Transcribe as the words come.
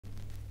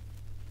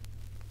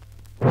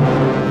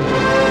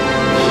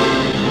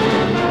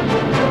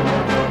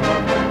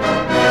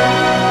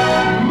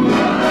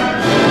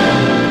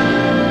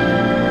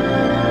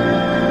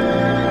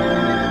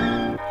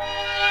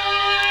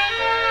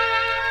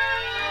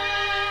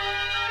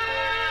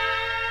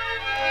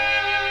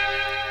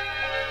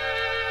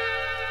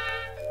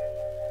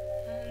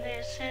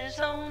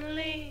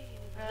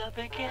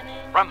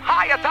From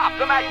high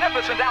atop the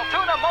magnificent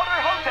Altoona Motor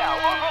Hotel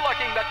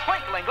overlooking the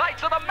twinkling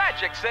lights of the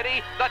Magic City,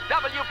 the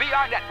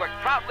WBR Network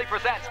proudly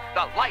presents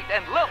the light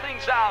and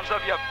lilting sounds of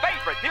your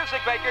favorite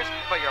music makers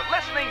for your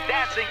listening,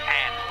 dancing,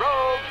 and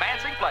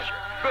romancing pleasure.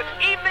 Good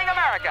evening,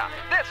 America.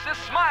 This is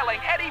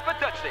Smiling Eddie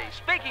Fatuzzi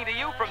speaking to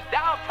you from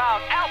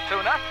downtown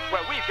Altoona,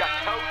 where we've got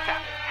toe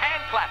tapping, hand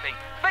clapping,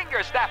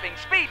 finger snapping,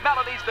 speed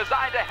melodies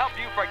designed to help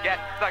you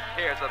forget the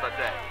cares of the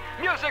day.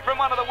 Music from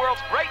one of the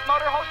world's great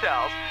motor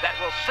hotels that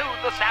will soothe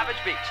the savage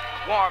beast,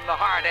 warm the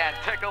heart, and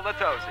tickle the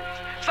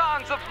toesies.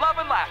 Songs of love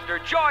and laughter,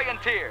 joy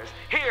and tears.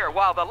 Here,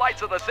 while the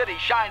lights of the city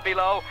shine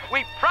below,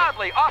 we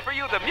proudly offer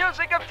you the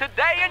music of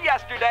today and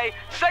yesterday,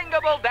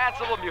 singable,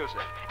 danceable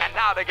music. And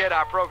now to get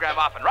our program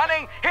off and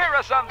running, here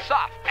are some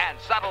soft and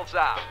subtle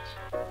sounds.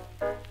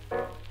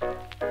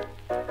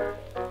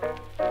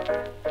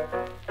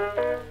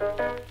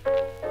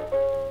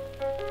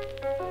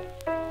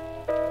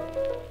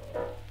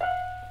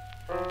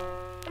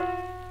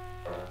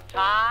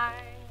 Times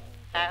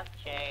have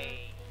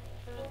changed,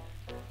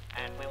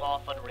 and we've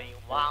often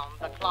rewound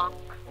the clock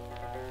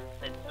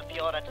since the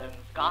Puritans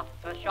got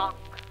the shock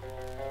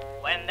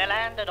when they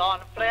landed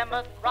on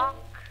Plymouth Rock.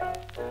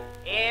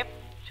 If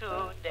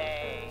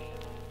today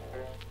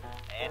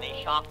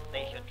any shock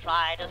they should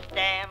try to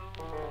stem,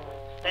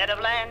 instead of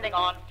landing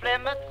on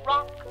Plymouth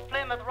Rock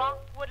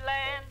would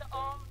land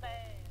on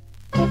them.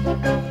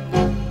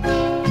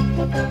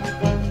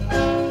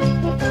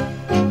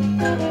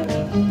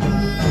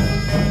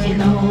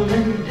 In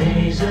olden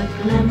days, a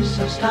glimpse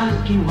of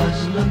stocking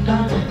was looked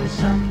on as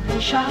something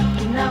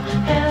shocking. Now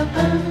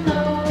heaven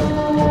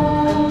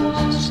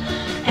knows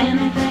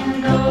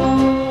anything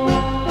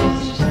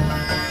goes.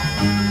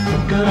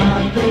 Good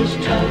old days,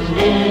 toes,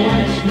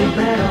 new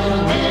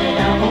bells.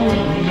 Now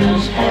only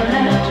use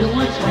heaven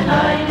afterwards when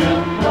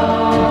lightning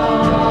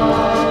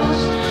blows.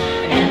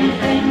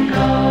 Anything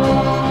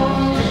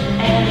goes.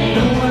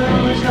 The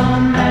world has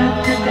gone mad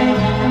today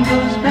and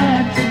goes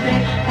bad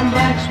today, and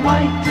black's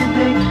white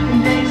today and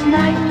day's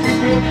night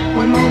today.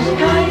 When most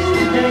guys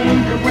today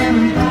and the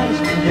women's bodies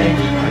today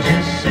are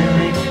just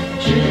silly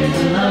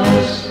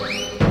gigolos.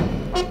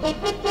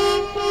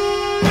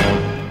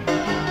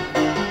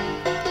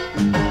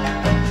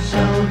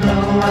 So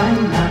though I'm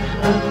not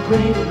a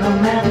great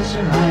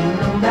romancer, I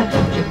know that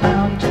you're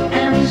bound to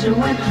answer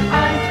when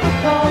I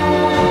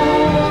propose.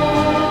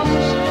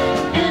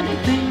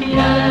 Anything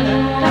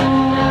goes,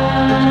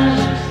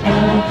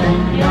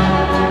 anything goes,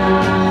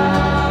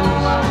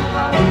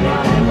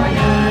 anything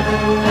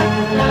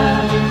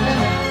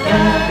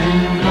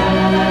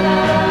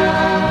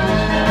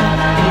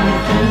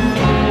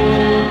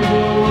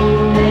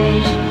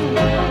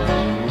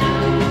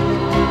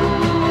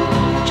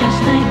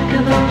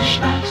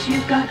shocks you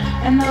got,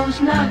 and those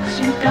knocks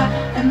you got,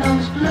 and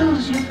those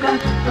blues you got,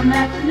 from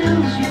that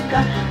news you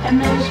got, and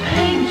those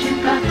pains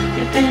you got,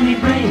 if any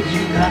brains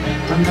you got,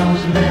 from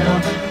those little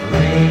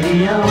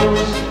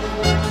radios.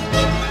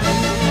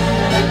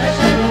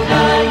 So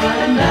die,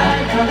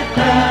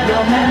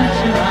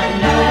 romancer,